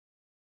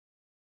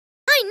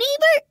Hi,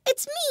 neighbor.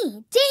 It's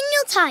me,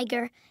 Daniel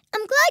Tiger.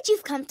 I'm glad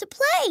you've come to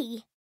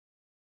play.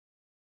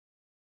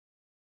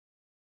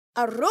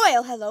 A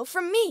royal hello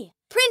from me,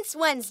 Prince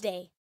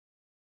Wednesday.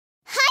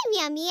 Hi,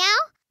 Meow Meow.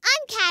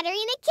 I'm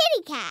Katerina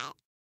Kitty Cat.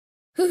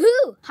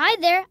 Hoo-hoo! Hi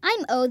there,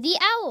 I'm O the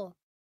Owl.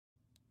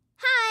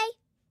 Hi,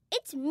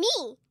 it's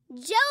me,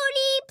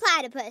 Jody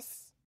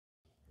Platypus.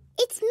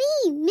 It's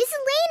me, Miss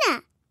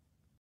Elena.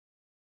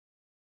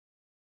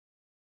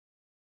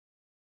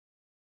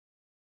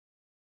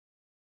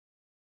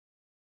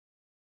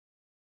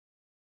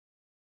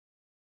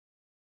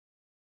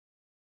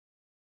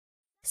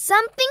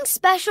 Something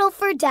special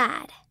for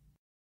Dad.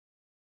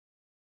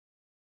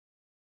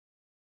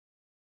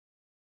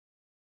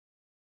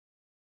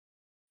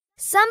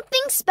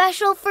 Something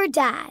special for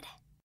Dad.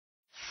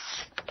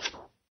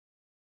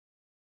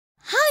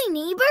 Hi,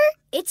 neighbor.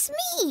 It's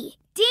me,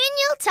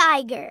 Daniel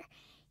Tiger.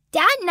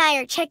 Dad and I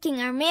are checking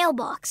our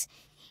mailbox,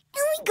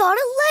 and we got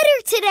a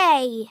letter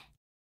today.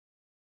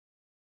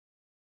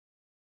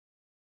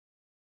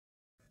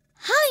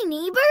 Hi,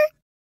 neighbor.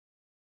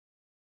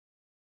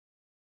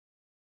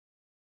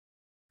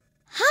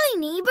 Hi,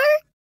 neighbor.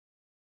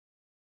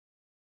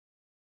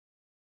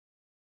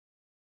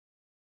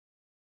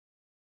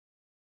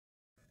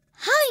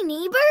 Hi,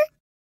 neighbor.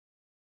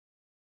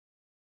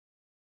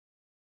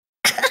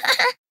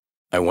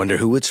 I wonder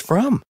who it's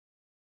from.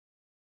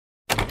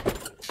 Hi,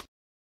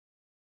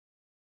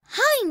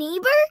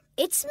 neighbor.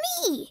 It's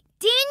me,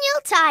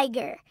 Daniel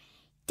Tiger.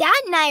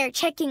 Dad and I are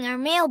checking our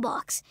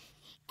mailbox,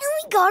 and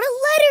we got a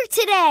letter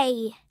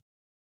today.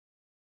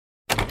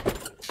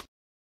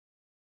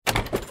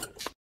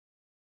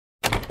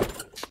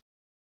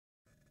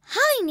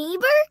 Hi,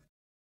 neighbor.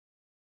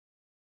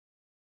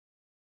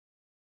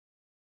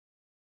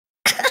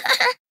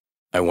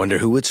 I wonder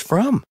who it's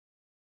from.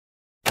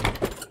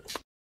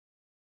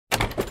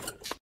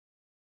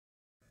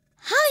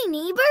 Hi,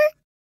 neighbor.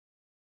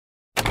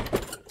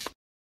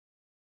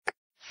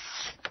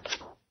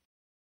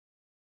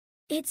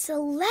 It's a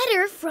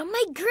letter from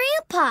my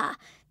grandpa,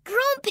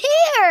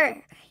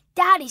 Grandpere.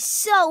 Dad is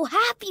so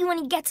happy when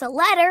he gets a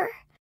letter.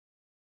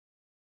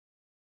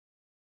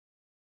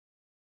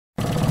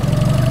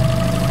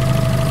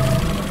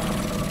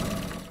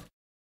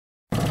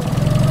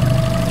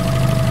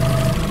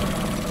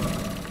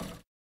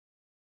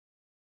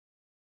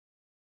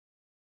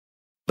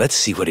 Let's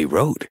see what he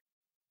wrote.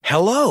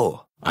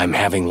 Hello, I'm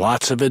having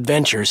lots of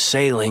adventures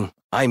sailing.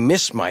 I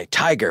miss my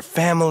tiger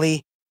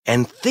family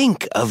and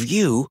think of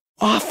you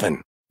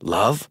often.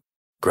 Love,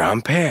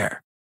 Grandpere.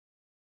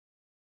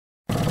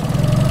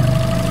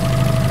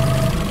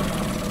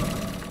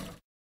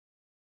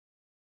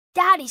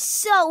 Dad is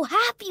so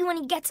happy when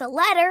he gets a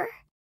letter.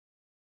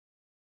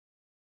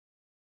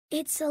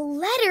 It's a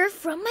letter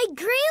from my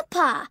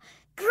grandpa,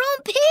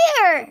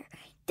 Grandpere.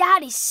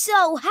 Dad is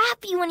so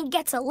happy when he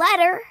gets a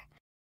letter.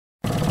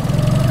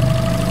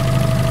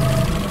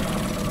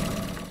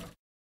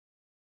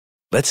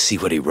 Let's see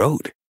what he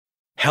wrote.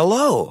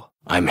 Hello,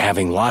 I'm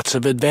having lots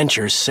of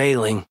adventures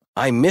sailing.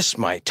 I miss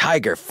my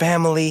tiger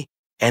family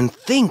and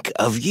think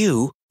of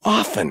you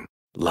often.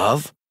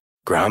 Love,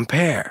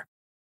 Grandpere.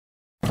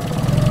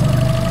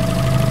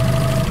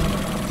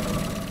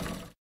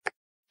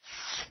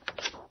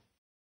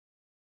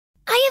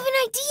 I have an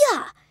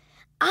idea.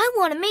 I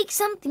want to make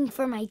something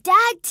for my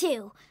dad,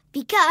 too,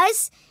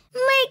 because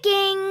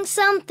making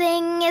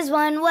something is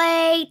one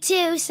way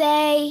to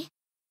say,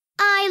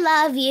 I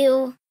love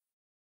you.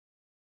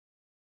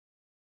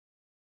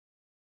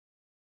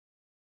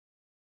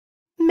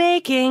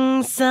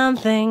 Making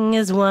something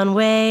is one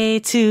way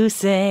to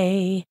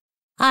say,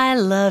 I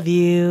love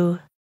you.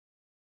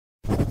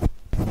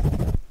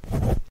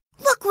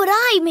 Look what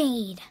I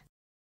made.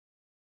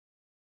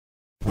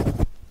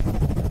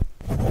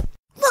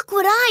 Look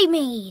what I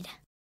made.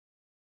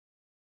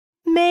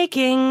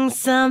 Making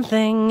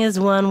something is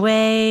one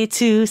way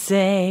to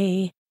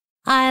say,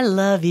 I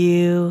love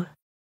you.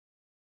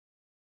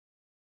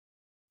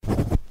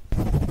 Look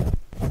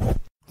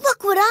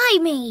what I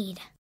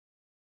made.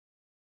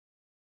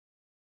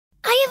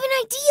 I have an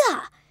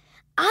idea.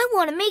 I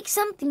want to make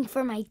something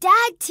for my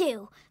dad,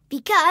 too,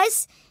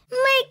 because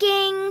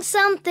making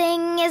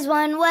something is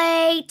one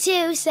way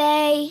to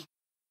say,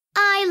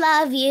 I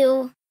love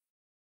you.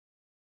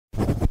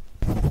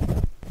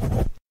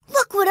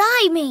 Look what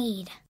I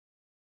made.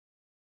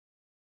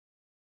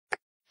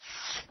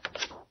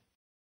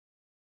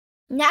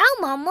 Now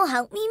Mom will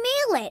help me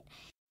mail it.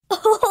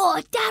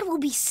 Oh, Dad will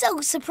be so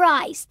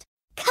surprised.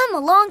 Come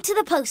along to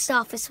the post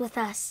office with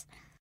us.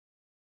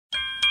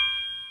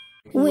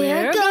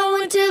 We're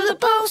going to the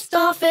post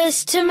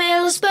office to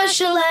mail a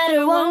special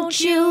letter. Won't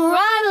you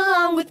ride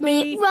along with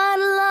me? Ride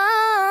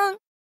along.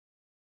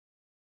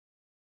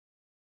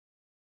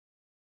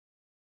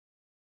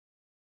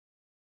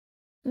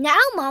 Now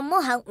Mom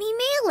will help me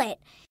mail it.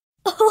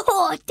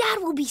 Oh,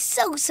 Dad will be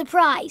so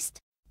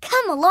surprised.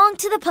 Come along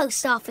to the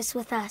post office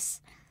with us.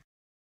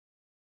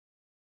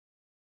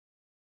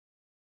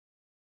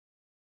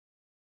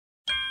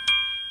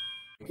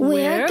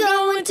 We're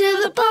going to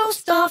the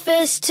post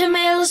office to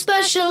mail a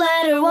special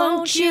letter.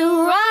 Won't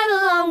you ride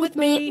along with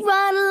me?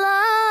 Ride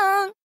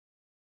along.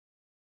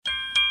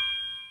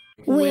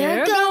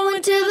 We're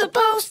going to the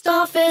post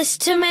office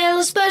to mail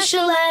a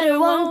special letter.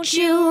 Won't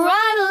you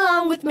ride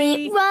along with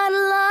me? Ride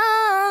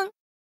along.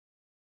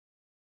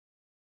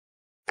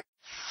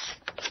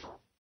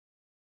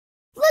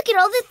 Look at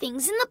all the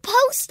things in the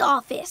post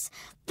office.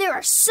 There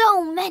are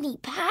so many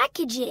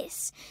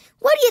packages.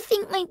 What do you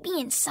think might be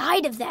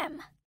inside of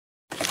them?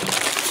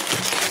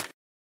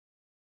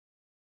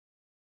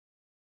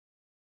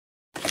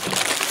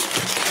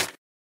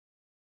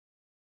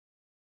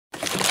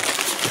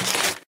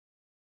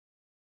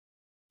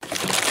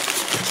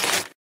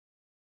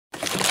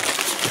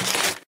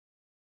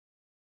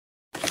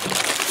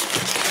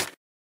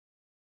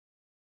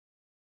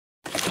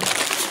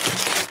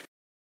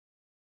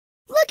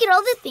 Look at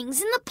all the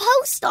things in the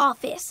post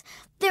office.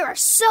 There are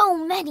so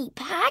many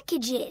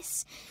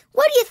packages.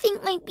 What do you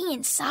think might be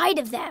inside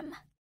of them?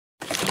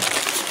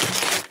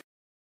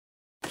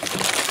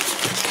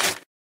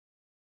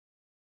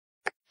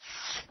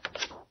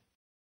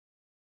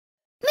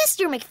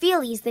 Mr.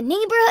 McFeely's the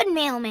neighborhood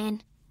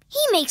mailman. He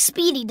makes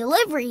speedy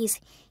deliveries.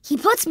 He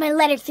puts my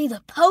letter through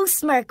the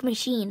postmark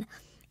machine.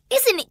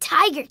 Isn't it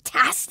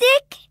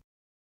tiger-tastic?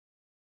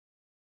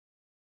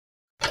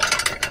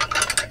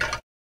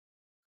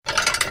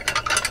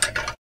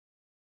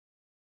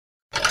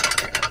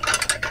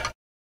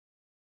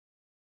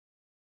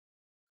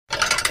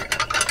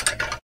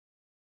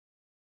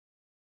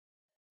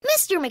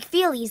 Mr.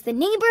 McFeely's the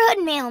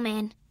neighborhood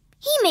mailman.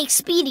 He makes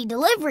speedy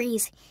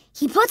deliveries.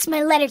 He puts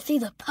my letter through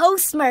the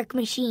postmark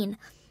machine.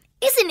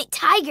 Isn't it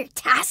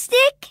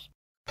tiger-tastic?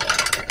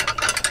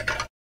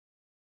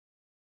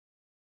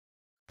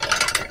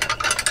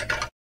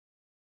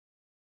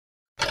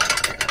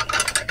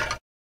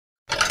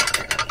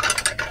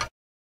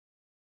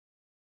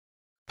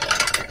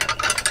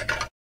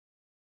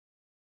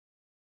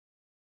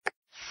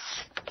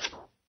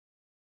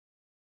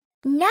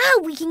 Now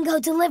we can go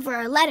deliver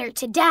our letter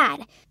to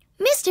Dad.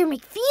 Mr.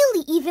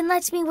 McFeely even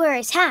lets me wear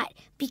his hat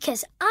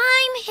because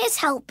I'm his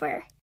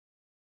helper.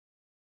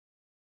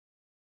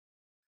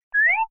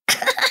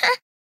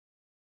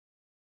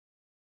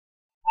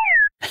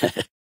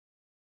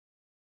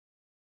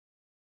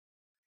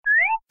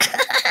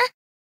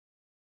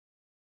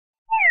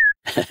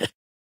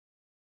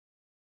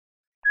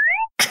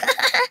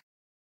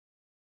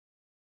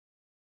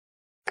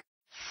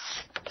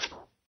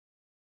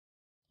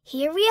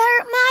 Here we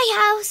are at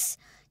my house.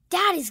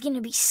 Dad is going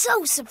to be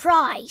so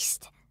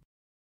surprised.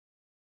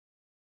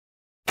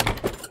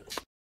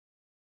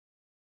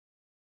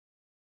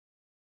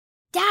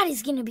 Dad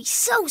is going to be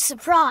so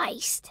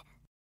surprised.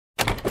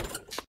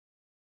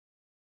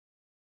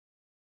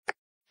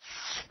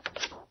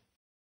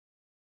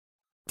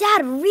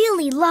 Dad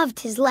really loved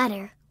his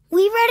letter.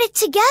 We read it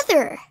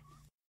together.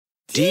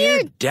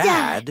 Dear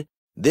Dad,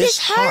 this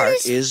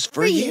heart is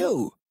for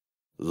you.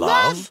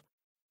 Love,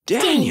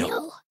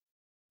 Daniel.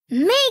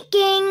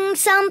 Making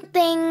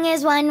something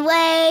is one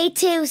way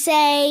to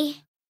say,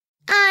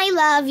 I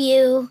love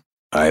you.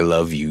 I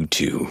love you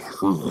too.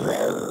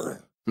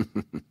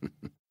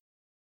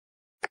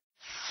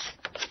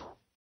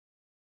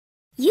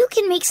 You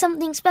can make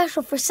something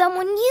special for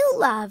someone you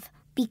love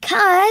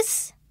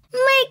because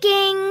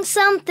making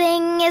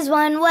something is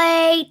one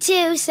way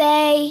to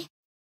say,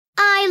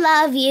 I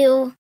love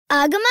you.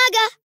 Ugga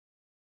mugga.